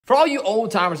For all you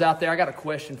old timers out there, I got a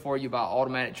question for you about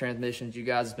automatic transmissions. You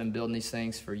guys have been building these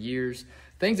things for years.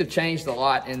 Things have changed a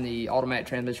lot in the automatic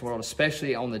transmission world,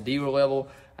 especially on the dealer level.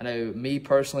 I know me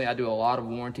personally, I do a lot of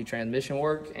warranty transmission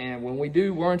work. And when we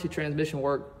do warranty transmission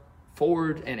work,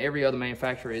 Ford and every other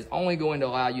manufacturer is only going to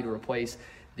allow you to replace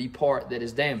the part that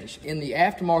is damaged. In the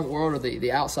aftermarket world or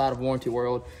the outside of warranty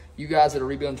world, you guys that are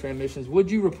rebuilding transmissions,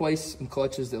 would you replace some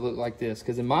clutches that look like this?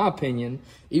 Because in my opinion,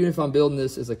 even if I'm building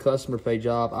this as a customer pay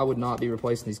job, I would not be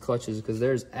replacing these clutches because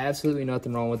there's absolutely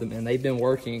nothing wrong with them, and they've been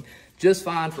working just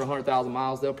fine for 100,000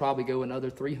 miles. They'll probably go another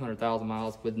 300,000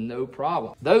 miles with no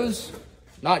problem. Those,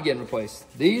 not getting replaced.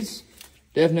 These,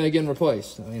 definitely getting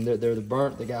replaced. I mean, they're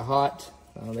burnt, they got hot,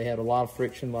 they had a lot of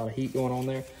friction, a lot of heat going on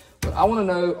there. But I want to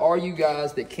know, are you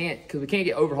guys that can't, because we can't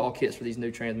get overhaul kits for these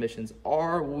new transmissions,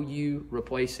 will you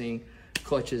replacing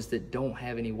clutches that don't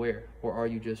have any wear, or are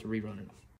you just rerunning them?